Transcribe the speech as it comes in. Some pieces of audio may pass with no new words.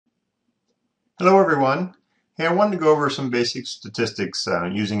Hello everyone. Hey, I wanted to go over some basic statistics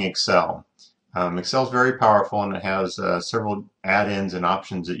using Excel. Excel is very powerful and it has several add-ins and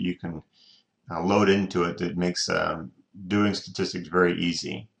options that you can load into it that makes doing statistics very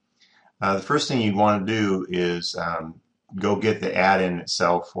easy. The first thing you'd want to do is go get the add-in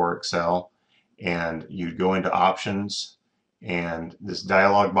itself for Excel, and you'd go into options and this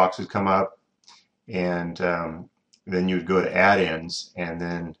dialog box would come up, and then you'd go to add-ins and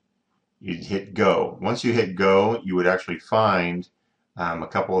then you'd hit go. Once you hit go, you would actually find a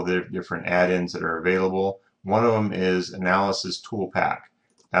couple of the different add-ins that are available. One of them is Analysis Tool Pack.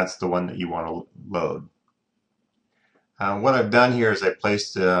 That's the one that you want to load. What I've done here is I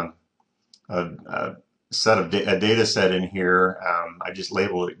placed a data set in here. I just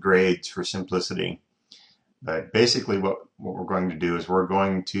labeled it grades for simplicity. But basically what we're going to do is we're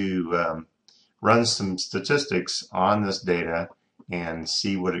going to run some statistics on this data and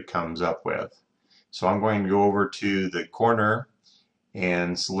see what it comes up with. So I'm going to go over to the corner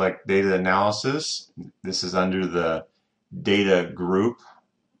and select data analysis. This is under the data group,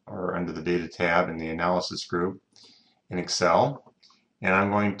 or under the data tab in the analysis group in Excel. And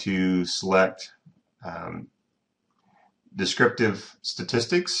I'm going to select descriptive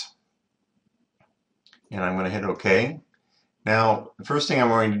statistics, and I'm going to hit OK. Now, the first thing I'm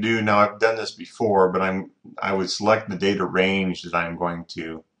going to do, now I've done this before, but I would select the data range that I'm going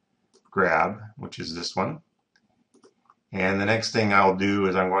to grab, which is this one. And the next thing I'll do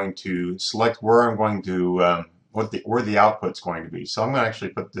is I'm going to select where I'm going to, where the output's going to be. So I'm going to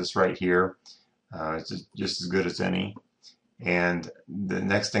actually put this right here. It's just as good as any. And the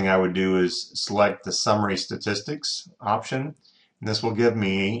next thing I would do is select the summary statistics option. And this will give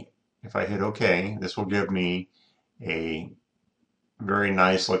me, if I hit OK, this will give me a very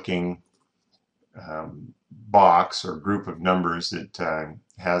nice looking box or group of numbers that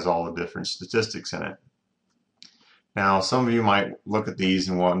has all the different statistics in it. Now, some of you might look at these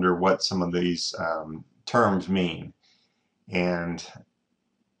and wonder what some of these terms mean. And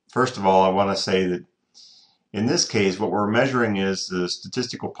first of all, I want to say that in this case, what we're measuring is the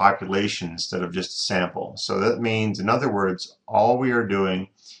statistical population instead of just a sample. So that means, in other words, all we are doing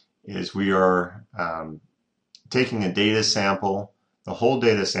is we are taking a data sample, the whole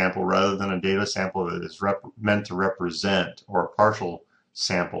data sample, rather than a data sample that is meant to represent, or a partial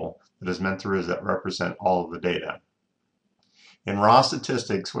sample that is meant to represent all of the data. In raw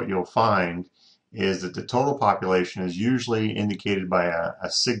statistics, what you'll find is that the total population is usually indicated by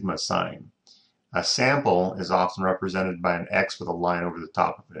a sigma sign. A sample is often represented by an X with a line over the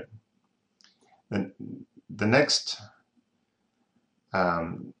top of it.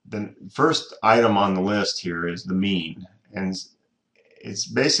 The first item on the list here is the mean, and it's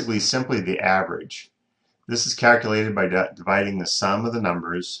basically simply the average. This is calculated by dividing the sum of the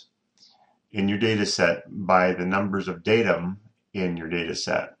numbers in your data set by the numbers of datum in your data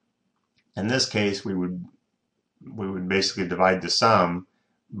set. In this case, we would basically divide the sum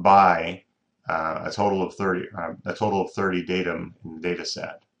by a total of 30 datum in the data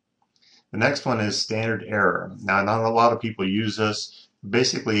set. The next one is standard error. Now, not a lot of people use this.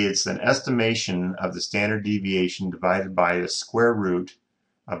 Basically, it's an estimation of the standard deviation divided by the square root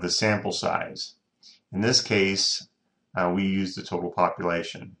of the sample size. In this case, we use the total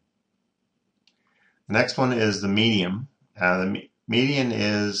population. The next one is the median. The median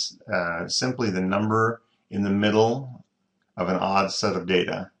is simply the number in the middle of an odd set of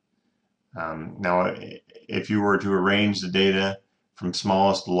data. Now, if you were to arrange the data from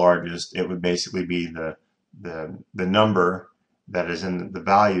smallest to largest, it would basically be the number that is in the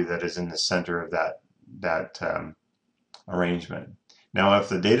value that is in the center of that arrangement. Now, if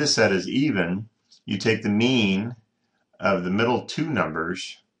the data set is even, you take the mean of the middle two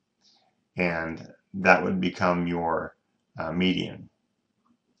numbers, and that would become your median.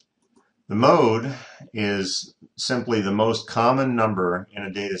 The mode is simply the most common number in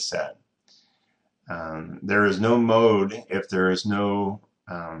a data set. There is no mode if there is no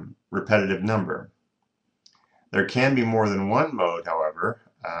repetitive number. There can be more than one mode, however.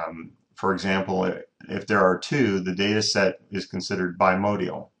 For example, if there are two, the data set is considered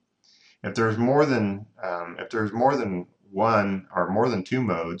bimodal. If there's more than one or more than two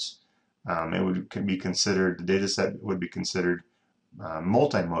modes, the data set would be considered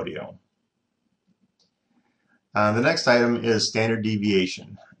multimodal. The next item is standard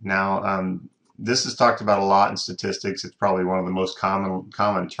deviation. Now, this is talked about a lot in statistics. It's probably one of the most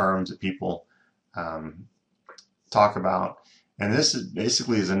common terms that people talk about. And this is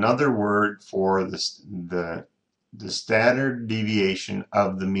basically another word for the standard deviation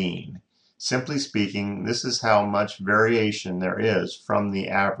of the mean. Simply speaking, this is how much variation there is from the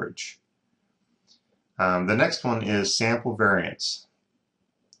average. The next one is sample variance.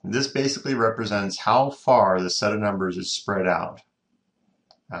 This basically represents how far the set of numbers is spread out.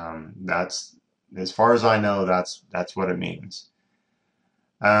 That's, as far as I know, that's what it means.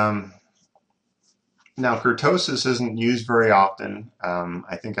 Now, kurtosis isn't used very often.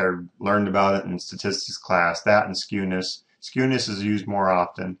 I think I learned about it in statistics class, that and skewness. Skewness is used more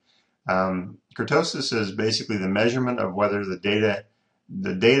often. Kurtosis is basically the measurement of whether the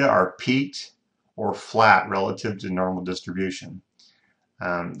data are peaked or flat relative to normal distribution.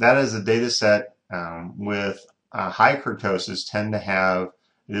 That is a data set with high kurtosis tend to have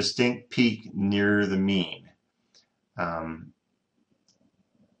a distinct peak near the mean. It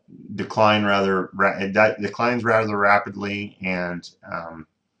declines rather rapidly and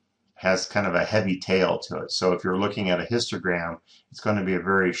has kind of a heavy tail to it. So if you're looking at a histogram, it's going to be a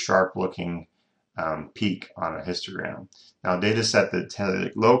very sharp looking peak on a histogram. Now, a data set that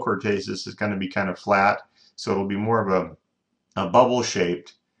has low kurtosis is going to be kind of flat, so it'll be more of a bubble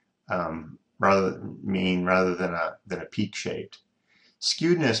shaped rather than a peak shaped.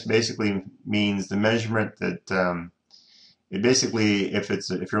 Skewedness basically means the measurement that it basically, if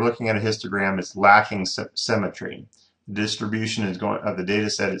you're looking at a histogram, it's lacking symmetry. The distribution of the data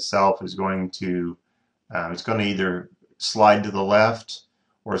set itself is going to it's going to either slide to the left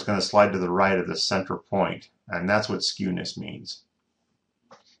or it's going to slide to the right of the center point, and that's what skewness means.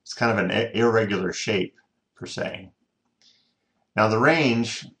 It's kind of an irregular shape per se. Now, the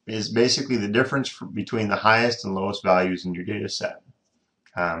range is basically the difference between the highest and lowest values in your data set.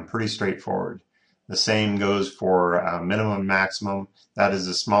 Pretty straightforward. The same goes for minimum and maximum. That is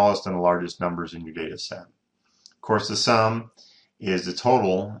the smallest and the largest numbers in your data set. Of course, the sum is the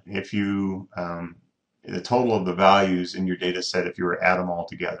total the total of the values in your data set if you were to add them all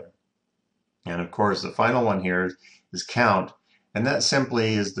together. And of course, the final one here is count, and that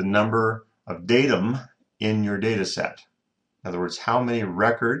simply is the number of datum in your data set. In other words, how many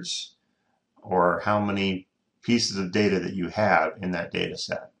records or how many pieces of data that you have in that data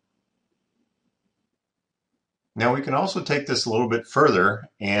set. Now, we can also take this a little bit further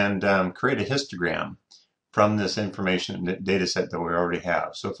and create a histogram from this information data set that we already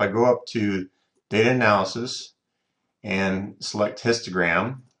have. So if I go up to Data Analysis and select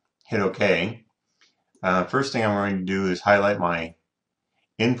Histogram, hit OK. First thing I'm going to do is highlight my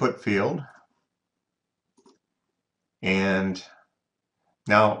input field. And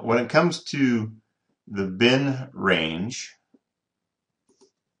now when it comes to the bin range,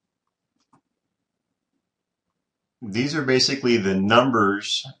 these are basically the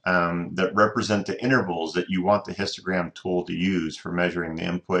numbers that represent the intervals that you want the histogram tool to use for measuring the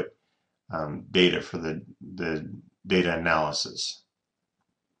input data for the data analysis.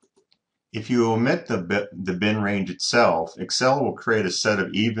 If you omit the bin range itself, Excel will create a set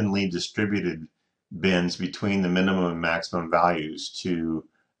of evenly distributed bins between the minimum and maximum values to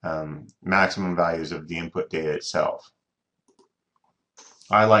maximum values of the input data itself.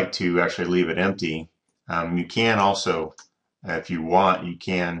 I like to actually leave it empty. You can also, if you want, you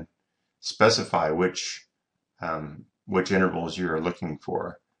can specify which intervals you're looking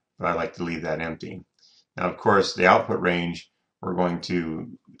for, but I like to leave that empty. Now, of course, the output range, I'm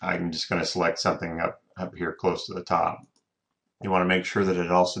just going to select something up here close to the top. You want to make sure that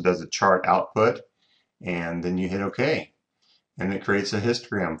it also does a chart output, and then you hit OK, and it creates a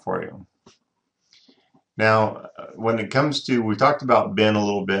histogram for you. Now, when it comes to, we talked about bin a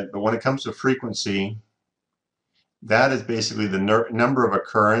little bit, but when it comes to frequency, that is basically the number of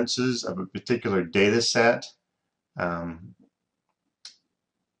occurrences of a particular data set.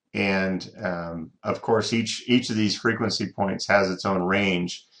 Of course, each of these frequency points has its own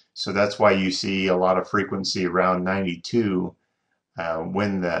range. So that's why you see a lot of frequency around 92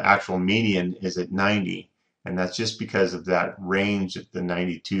 when the actual median is at 90. And that's just because of that range that the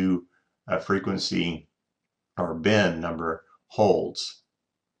 92 frequency or bin number holds.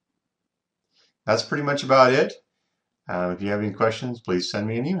 That's pretty much about it. If you have any questions, please send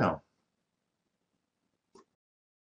me an email.